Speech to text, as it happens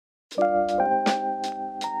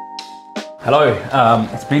Hello,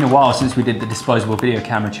 it's been a while since we did the disposable video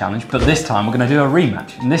camera challenge, but this time we're going to do a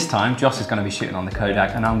rematch. And this time, Joss is going to be shooting on the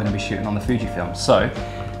Kodak and I'm going to be shooting on the Fujifilm. So,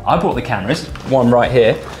 I brought the cameras, one right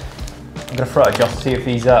here. I'm going to throw it at Joss to see if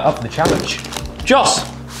he's up for the challenge. Joss!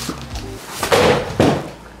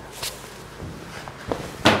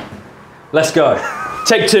 Let's go.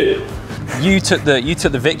 Take two. You took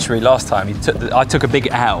the victory last time. I took a big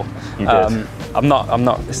L. You did.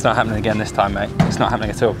 It's not happening again this time, mate. It's not happening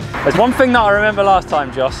at all. There's one thing that I remember last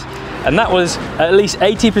time, Joss, and that was at least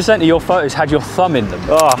 80% of your photos had your thumb in them.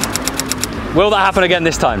 Oh. Will that happen again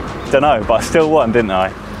this time? Don't know, but I still won, didn't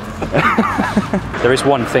I? There is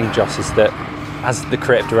one thing, Joss, is that as the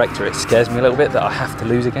creative director, it scares me a little bit that I have to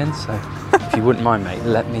lose again, so if you wouldn't mind, mate,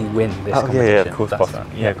 let me win this competition. Yeah, of course, boss.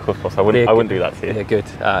 Right. Yeah, of course, boss. I wouldn't do that to you. Yeah, good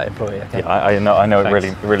employee. Okay. Yeah, I know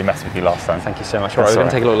it really messed with you last time. Thank you so much. Right, we're going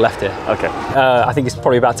to take a little left here. Okay. I think it's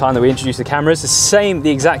probably about time that we introduce the cameras. The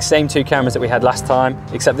exact same two cameras that we had last time,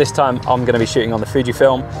 except this time I'm going to be shooting on the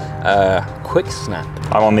Fujifilm Quicksnap.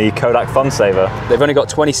 I'm on the Kodak Funsaver. They've only got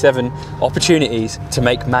 27 opportunities to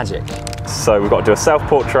make magic. So we've got to do a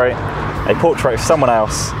self-portrait, a portrait of someone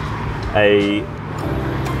else, an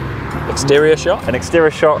exterior shot,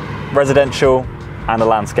 residential, and a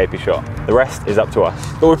landscapey shot. The rest is up to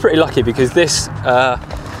us. But we're pretty lucky because this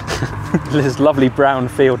this lovely brown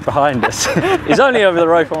field behind us is only over the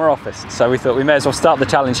road from our office. So we thought we may as well start the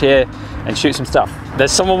challenge here and shoot some stuff.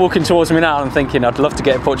 There's someone walking towards me now and I'm thinking I'd love to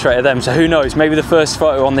get a portrait of them. So who knows, maybe the first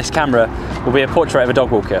photo on this camera will be a portrait of a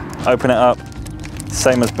dog walker. Open it up,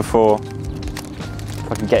 same as before.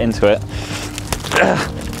 If I can get into it.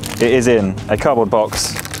 It is in a cardboard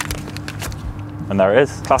box. And there it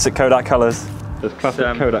is. Classic Kodak colours. There's classic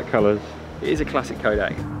Kodak colours. It is a classic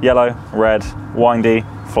Kodak. Yellow, red, windy,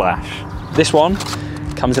 flash. This one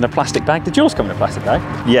comes in a plastic bag. Did yours come in a plastic bag?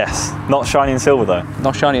 Yes, not shiny and silver though.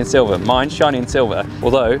 Not shiny and silver. Mine's shiny and silver.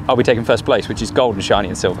 Although I'll be taking first place, which is gold and shiny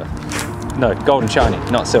and silver. No, gold and shiny,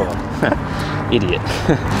 not silver. Idiot.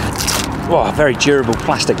 Wow, very durable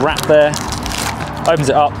plastic wrap there. Opens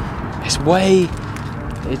it up.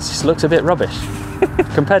 It just looks a bit rubbish.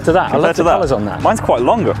 Compared to that, I love the colours on that. Mine's quite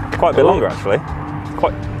longer, quite a bit longer actually.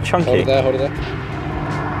 Quite chunky. Hold it there.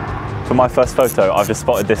 For my first photo, I've just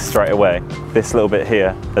spotted this straight away. This little bit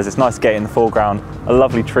here. There's this nice gate in the foreground, a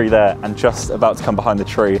lovely tree there, and just about to come behind the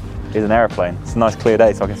tree is an aeroplane. It's a nice clear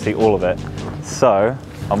day, so I can see all of it. So,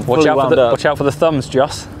 I'm fully wound up. Watch out for the thumbs,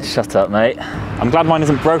 Joss. Shut up, mate. I'm glad mine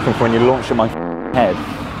isn't broken for when you launch at my head.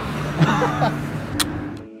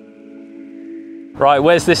 Right,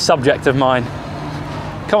 where's this subject of mine?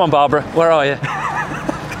 Come on, Barbara, where are you?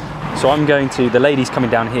 So I'm going to, the lady's coming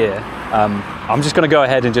down here. I'm just going to go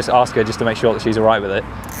ahead and just ask her just to make sure that she's all right with it.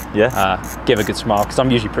 Yes. Give a good smile, because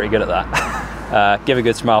I'm usually pretty good at that. Give a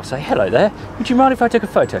good smile, say, hello there, would you mind if I took a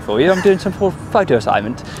photo for you? I'm doing some photo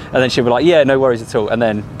assignment. And then she'll be like, yeah, no worries at all. And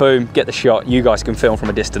then boom, get the shot. You guys can film from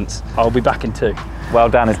a distance. I'll be back in 2. While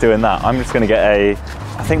Dan is doing that, I'm just going to get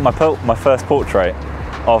I think my first portrait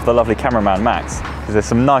of the lovely cameraman Max, because there's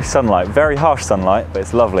some nice sunlight, very harsh sunlight, but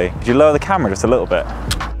it's lovely. Could you lower the camera just a little bit?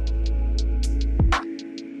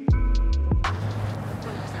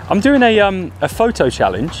 I'm doing a photo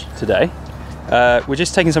challenge today. We're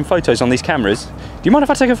just taking some photos on these cameras. Do you mind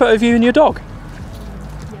if I take a photo of you and your dog?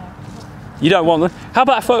 Yeah. You don't want them? How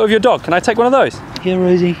about a photo of your dog? Can I take one of those? Here,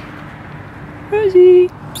 Rosie. Rosie.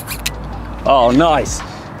 Oh, nice.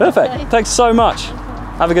 Perfect. Thanks so much.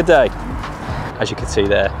 Have a good day. As you can see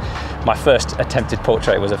there, my first attempted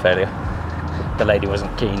portrait was a failure. The lady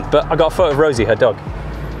wasn't keen, but I got a photo of Rosie, her dog.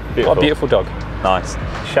 Beautiful. What a beautiful dog. Nice.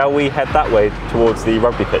 Shall we head that way towards the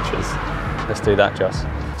rugby pitches? Let's do that, Joss.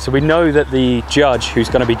 So we know that the judge who's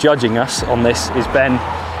going to be judging us on this is Ben.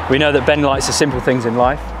 We know that Ben likes the simple things in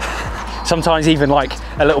life. Sometimes even like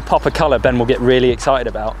a little pop of colour Ben will get really excited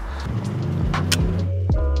about.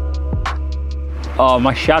 Oh,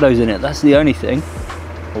 my shadow's in it, that's the only thing.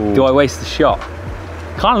 Ooh. Do I waste the shot?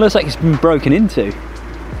 Kind of looks like it's been broken into.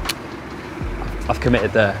 I've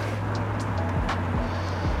committed there.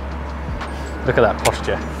 Look at that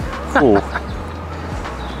posture. Ooh.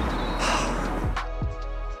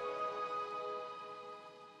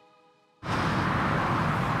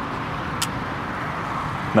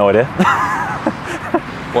 No idea.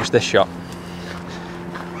 Watch this shot.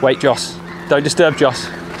 Wait, Joss. Don't disturb Joss.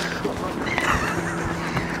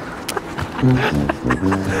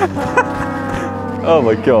 Oh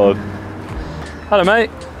my god. Hello, mate.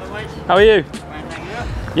 Hello, mate. How are you? Fine,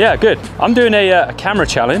 thank Yeah, you. good. I'm doing a camera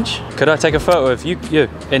challenge. Could I take a photo of you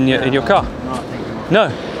in your car? No, thank you. No.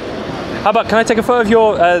 How about, can I take a photo of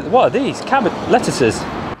your, what are these? Lettuces.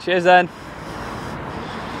 Cheers then.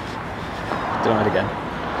 Denied again.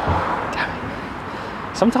 Damn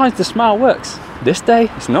it. Sometimes the smile works. This day,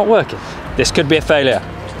 it's not working. This could be a failure.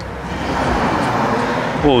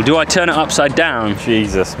 Oh, do I turn it upside down?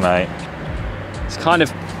 Jesus, mate. It's kind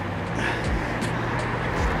of...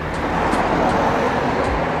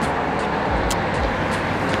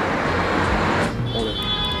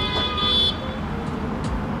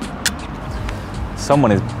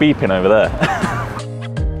 Someone is beeping over there.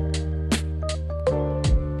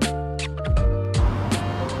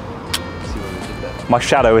 My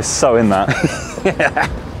shadow is so in that.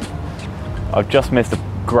 I've just missed a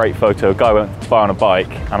great photo. A guy went by on a bike,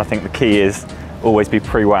 and I think the key is always be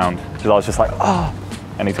pre-wound, because I was just like, oh,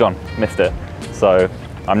 and he's gone, missed it. So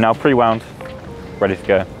I'm now pre-wound, ready to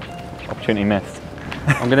go. Opportunity missed.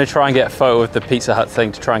 I'm going to try and get a photo of the Pizza Hut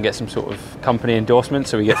thing to try and get some sort of company endorsement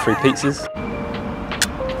so we get 3 pizzas.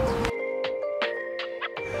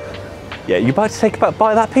 Yeah, you about to take a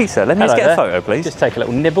bite of that pizza? Let me just get a photo, please. Just take a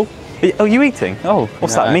little nibble. Oh, you eating? Oh,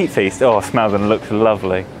 what's that, meat feast? Oh, it smells and looks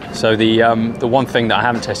lovely. So the one thing that I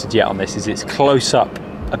haven't tested yet on this is its close-up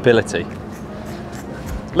ability.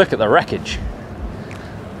 Look at the wreckage.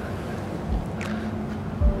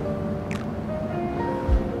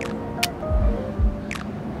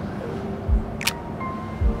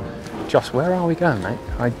 Josh, where are we going, mate?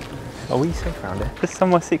 Are we safe around here? It's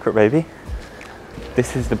somewhere secret, baby.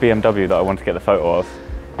 This is the BMW that I want to get the photo of.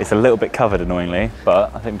 It's a little bit covered, annoyingly,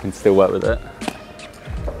 but I think we can still work with it.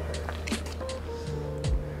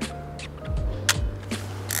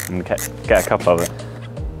 I'm gonna get a couple of it.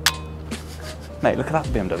 Mate, look at that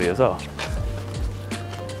BMW as well.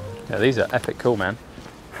 Yeah, these are epic cool, man.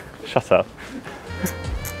 Shut up.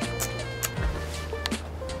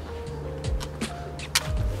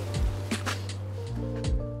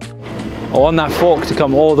 I want that fork to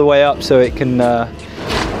come all the way up so it can, I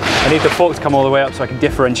need the fork to come all the way up so I can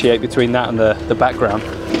differentiate between that and the background.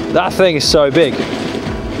 That thing is so big.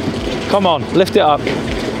 Come on, lift it up.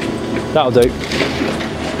 That'll do.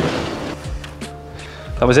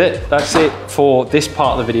 That was it. That's it for this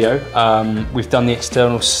part of the video. We've done the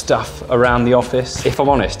external stuff around the office. If I'm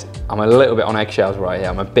honest, I'm a little bit on eggshells right here.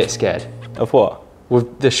 I'm a bit scared. Of what?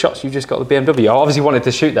 With the shots you just got the BMW. I obviously wanted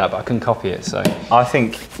to shoot that, but I couldn't copy it, so. I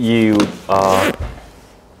think you are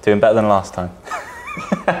doing better than last time.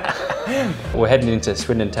 We're heading into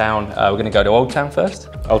Swindon Town. We're gonna go to Old Town first.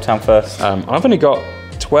 Old Town first. I've only got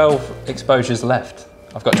 12 exposures left.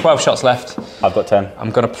 I've got 12 shots left. I've got 10.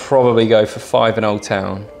 I'm gonna probably go for 5 in Old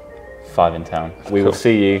Town. 5 in town. We will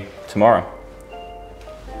see you tomorrow.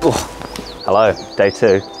 Ooh. Hello, day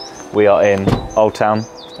 2. We are in Old Town,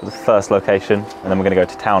 the first location, and then we're going to go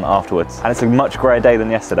to town afterwards. And it's a much greyer day than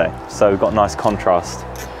yesterday, so we've got nice contrast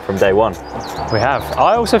from day 1. We have.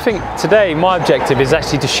 I also think today my objective is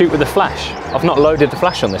actually to shoot with the flash. I've not loaded the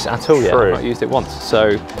flash on this at all yet. I've not used it once, so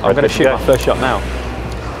I'm going to shoot my first shot now.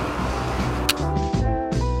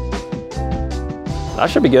 That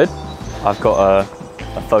should be good. I've got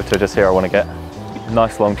a photo just here I want to get.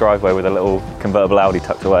 Nice long driveway with a little convertible Audi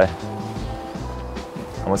tucked away.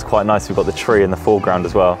 And what's quite nice, we've got the tree in the foreground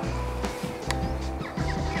as well.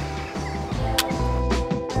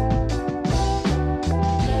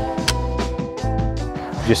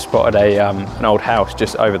 Just spotted an old house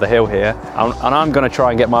just over the hill here, and I'm going to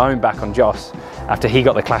try and get my own back on Joss after he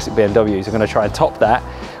got the classic BMWs. I'm going to try and top that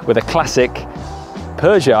with a classic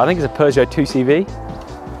Peugeot. I think it's a Peugeot 2CV.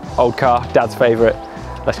 Old car, Dad's favourite.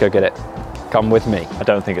 Let's go get it. Come with me. I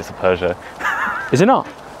don't think it's a Peugeot. Is it not?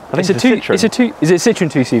 I think it's a Citroen. Is it Citroen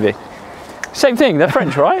 2CV? Same thing, they're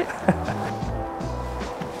French, right?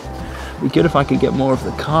 It'd be good if I could get more of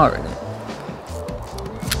the car in it.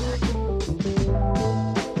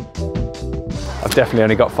 I've definitely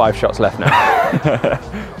only got 5 shots left now.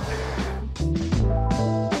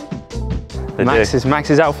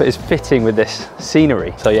 Max's outfit is fitting with this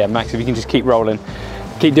scenery. So yeah, Max, if you can just keep rolling,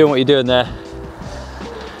 keep doing what you're doing there.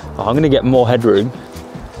 Oh, I'm gonna get more headroom.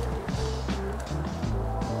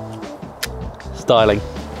 Styling,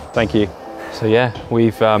 thank you. So yeah,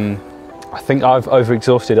 we've, I think I've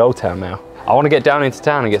over-exhausted Old Town now. I want to get down into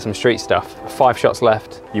town and get some street stuff. 5 shots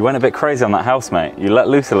left. You went a bit crazy on that house, mate. You let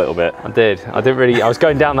loose a little bit. I did. I didn't really, I was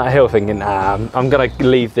going down that hill thinking, nah, I'm gonna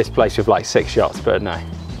leave this place with like 6 shots, but no.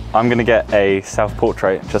 I'm gonna get a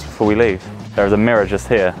self-portrait just before we leave. There's a mirror just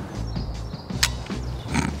here.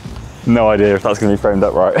 No idea if that's gonna be framed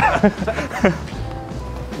up right.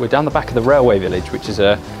 We're down the back of the railway village, which is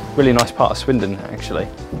a really nice part of Swindon, actually.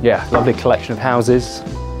 Yeah, lovely collection of houses.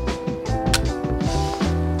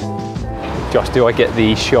 Josh, do I get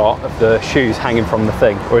the shot of the shoes hanging from the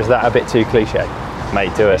thing, or is that a bit too cliche?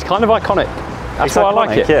 Mate, do it. It's kind of iconic. That's why I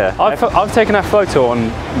like it. Yeah. I've taken a photo on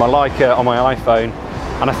my Leica on my iPhone,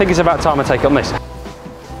 and I think it's about time I take it on this.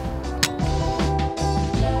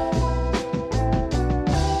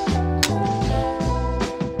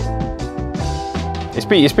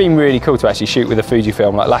 It's been really cool to actually shoot with a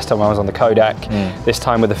Fujifilm. Like last time I was on the Kodak, this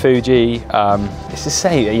time with the Fuji. It's the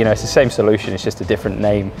same, you know, it's the same solution. It's just a different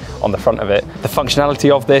name on the front of it. The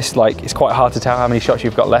functionality of this, like, it's quite hard to tell how many shots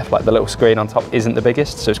you've got left. Like the little screen on top isn't the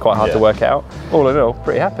biggest, so it's quite hard to work out. All in all,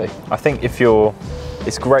 pretty happy. I think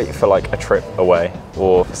it's great for like a trip away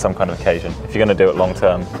or for some kind of occasion. If you're going to do it long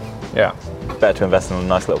term, Yeah. better to invest in a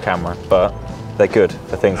nice little camera. But they're good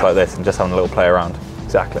for things like this and just having a little play around.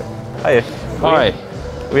 Exactly. Hey. Hi.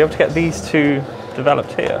 Are we able to get these two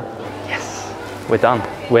developed here? Yes. We're done.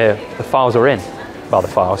 The files are in. Well, the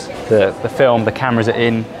files. The film, the cameras are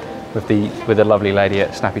in with the lovely lady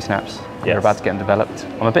at Snappy Snaps. Yes. They're about to get them developed.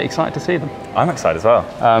 I'm a bit excited to see them. I'm excited as well.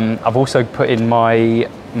 I've also put in my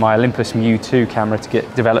Olympus Mu 2 camera to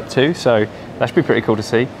get developed too, so that should be pretty cool to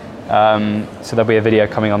see. So there'll be a video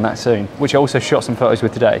coming on that soon, which I also shot some photos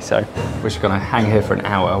with today. So we're just going to hang here for an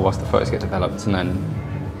hour whilst the photos get developed, and then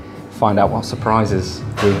find out what surprises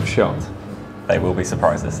we have shot. They will be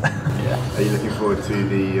surprises. Yeah. Are you looking forward to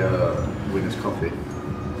the winner's coffee?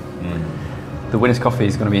 The winner's coffee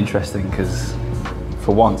is going to be interesting because,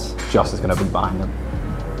 for once, Joss is going to be buying them.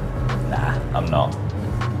 Nah, I'm not.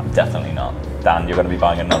 I'm definitely not. Dan, you're going to be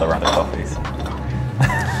buying another round of coffees.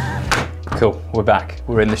 Cool, we're back.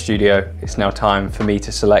 We're in the studio. It's now time for me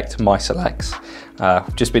to select my selects.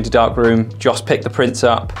 Just been to darkroom. Joss picked the prints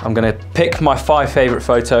up. I'm going to pick my 5 favourite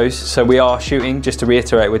photos. So we are shooting, just to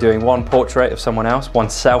reiterate, we're doing 1 portrait of someone else, 1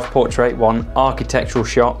 self-portrait, 1 architectural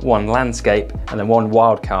shot, 1 landscape, and then 1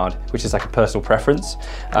 wild card, which is like a personal preference.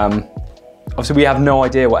 Obviously, we have no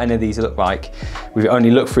idea what any of these look like. We've only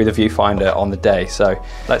looked through the viewfinder on the day, so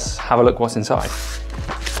let's have a look what's inside.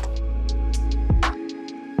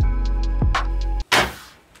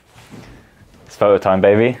 It's photo time,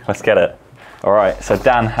 baby. Let's get it. All right, so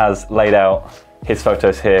Dan has laid out his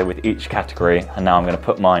photos here with each category, and now I'm going to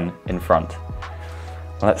put mine in front.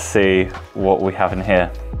 Let's see what we have in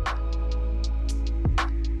here.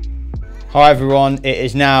 Hi everyone, it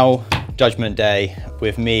is now Judgment Day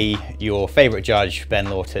with me, your favourite judge, Ben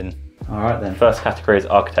Lawton. All right then. First category is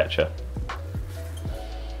architecture.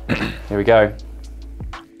 Here we go.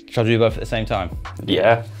 Shall I do both at the same time?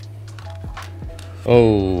 Yeah.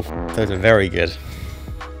 Oh, those are very good.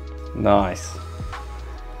 Nice.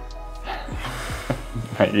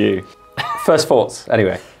 Right, you. First thoughts,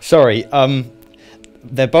 anyway. Sorry,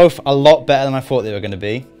 they're both a lot better than I thought they were going to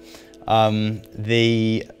be.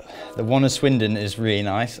 The one of Swindon is really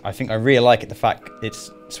nice. I think I really like it, the fact it's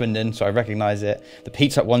Swindon, so I recognise it. The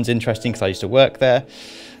Pizza Hut one's interesting because I used to work there.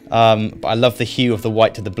 But I love the hue of the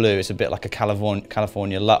white to the blue. It's a bit like a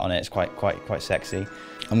California LUT on it. It's quite sexy.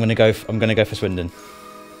 I'm gonna go for Swindon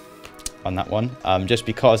on that one, just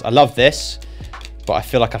because I love this, but I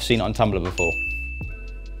feel like I've seen it on Tumblr before.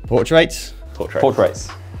 Portraits. Portraits.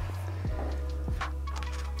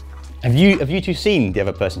 Have you two seen the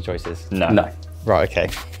other person's choices? No. No. Right. Okay.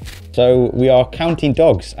 So we are counting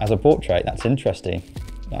dogs as a portrait. That's interesting.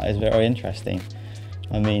 That is very interesting.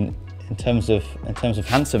 I mean, in terms of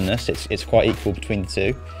handsomeness, it's quite equal between the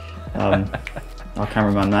two. Our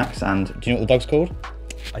cameraman Max, and do you know what the dog's called?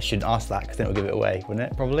 I shouldn't ask that because then it'll give it away, wouldn't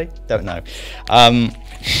it? Probably. Don't know.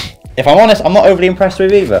 If I'm honest, I'm not overly impressed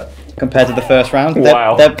with either compared to the first round.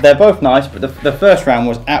 Wow. They're both nice, but the first round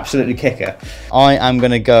was absolutely kicker. I am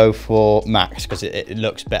going to go for Max because it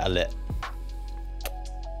looks better lit.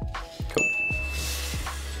 Cool.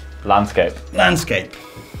 Landscape. Landscape.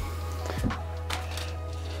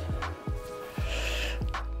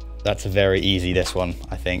 That's a very easy, this one,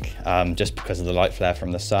 I think, just because of the light flare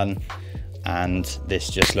from the sun. And this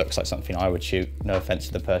just looks like something I would shoot. No offense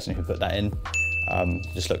to the person who put that in.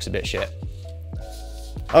 Just looks a bit shit.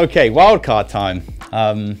 Okay, wildcard time.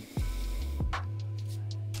 I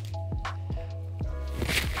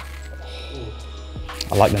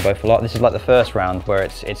like them both a lot. This is like the first round where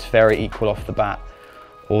it's very equal off the bat.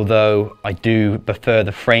 Although I do prefer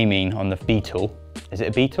the framing on the Beetle. Is it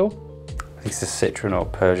a Beetle? I think it's a Citroen or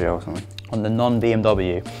Peugeot or something. On the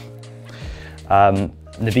non-BMW.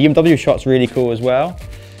 The BMW shot's really cool as well.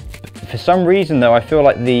 For some reason though, I feel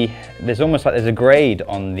like there's almost like there's a grade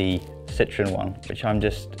on the Citroen one, which I'm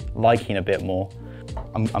just liking a bit more.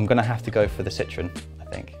 I'm gonna have to go for the Citroen, I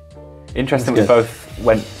think. Interesting, we both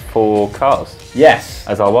went for cars. Yes.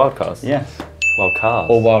 As our wild cars. Yes. Wild cars.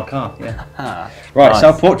 Or wild car, yeah. Right, Nice.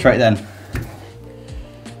 self-portrait then.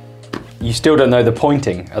 You still don't know the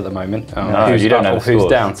pointing at the moment. No, Who's you don't up know or the who's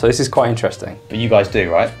scores. down, so this is quite interesting. But you guys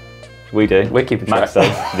do, right? We do. We're keeping Max track.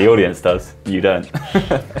 does. The audience does. You don't.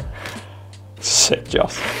 Sick,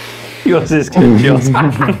 Joss. Yours is good, Joss.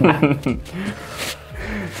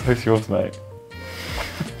 What's yours, mate?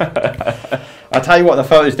 I tell you what, the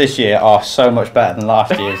photos this year are so much better than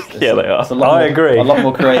last year's. Yeah, they are. It's a lot I more, agree. A lot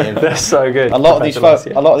more creative. They're so good. A lot of these compared to last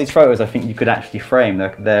year. a lot of these photos, I think you could actually frame.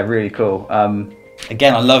 They're really cool.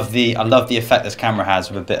 Again, I love the effect this camera has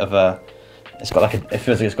with a bit of a. It's got like it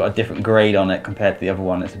feels like it's got a different grade on it compared to the other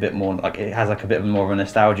one. It's a bit more like it has like a bit more of a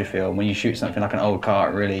nostalgia feel. And when you shoot something like an old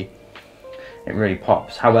car, it really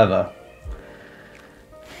pops. However,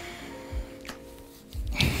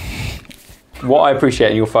 what I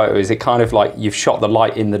appreciate in your photo is it kind of like you've shot the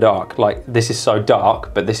light in the dark. Like this is so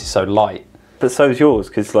dark, but this is so light. But so's yours,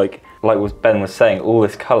 because like what Ben was saying, all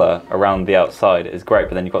this colour around the outside is great,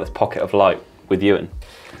 but then you've got this pocket of light with Ewan.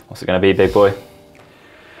 What's it going to be, big boy?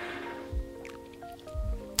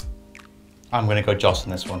 I'm going to go Joss on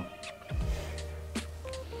this one.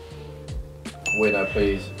 Winner,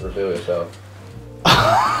 please reveal yourself.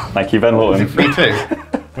 Thank you, Ben Lawton.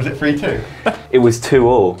 3-2? Was it 3-2? It was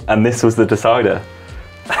 2-2, and this was the decider.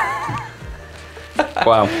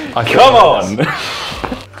 Wow. Come on!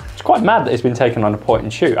 It's quite mad that it's been taken on a point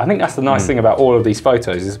and shoot. I think that's the nice thing about all of these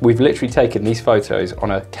photos is we've literally taken these photos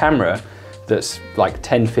on a camera that's like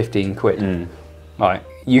 10, 15 quid. Like,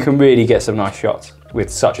 you can really get some nice shots with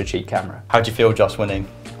such a cheap camera. How'd you feel, Joss, winning?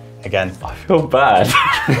 Again. I feel bad.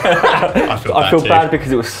 I feel I feel too. bad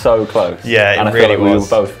because it was so close. Yeah, and it I feel really like we was.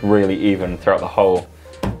 were both really even throughout the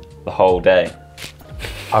whole day.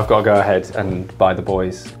 I've got to go ahead and buy the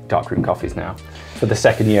boys darkroom coffees now for the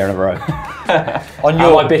second year in a row. On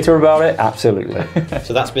Am I bitter about it? Absolutely.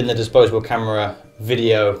 So that's been the Disposable Camera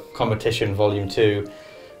Video Competition Volume 2.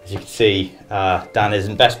 As you can see, Dan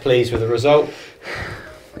isn't best pleased with the result.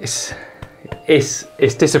 It's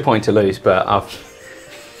disappointing to lose, but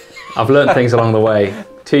I've learned things along the way.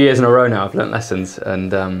 2 years in a row now, I've learned lessons,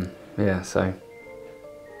 and yeah, so.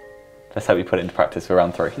 Let's hope you put it into practice for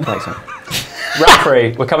round 3. Thanks, man. Round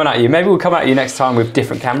 3, we're coming at you. Maybe we'll come at you next time with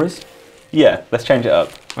different cameras. Yeah, let's change it up.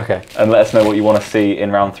 Okay. And let us know what you want to see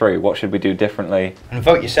in round 3. What should we do differently? And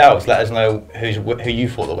vote yourselves. Let us know who you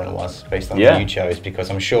thought the winner was based on who you chose, because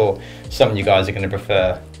I'm sure some of you guys are going to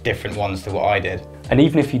prefer different ones to what I did. And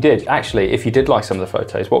even if you did, actually, if you did like some of the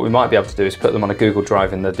photos, what we might be able to do is put them on a Google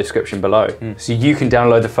Drive in the description below. So you can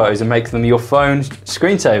download the photos and make them your phone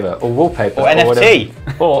screensaver or wallpaper. Or NFT.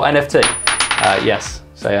 Or NFT. Yes.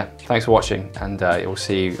 So yeah, thanks for watching, and we'll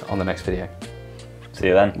see you on the next video. See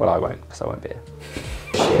you then. Well, I won't, because I won't be here.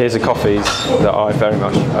 Here's the coffees that I very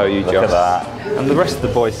much owe you, Look Josh. at that. And the rest of the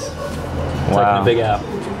boys. Wow. Taking a big out.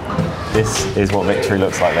 This is what victory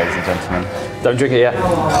looks like, ladies and gentlemen. Don't drink it yet.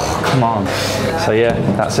 Come on. So yeah,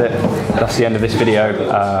 that's it. That's the end of this video.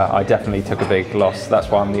 I definitely took a big loss. That's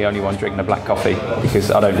why I'm the only one drinking a black coffee,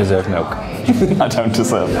 because I don't deserve milk. I don't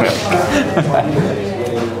deserve it.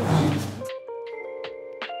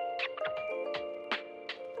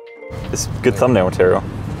 It's good thumbnail material.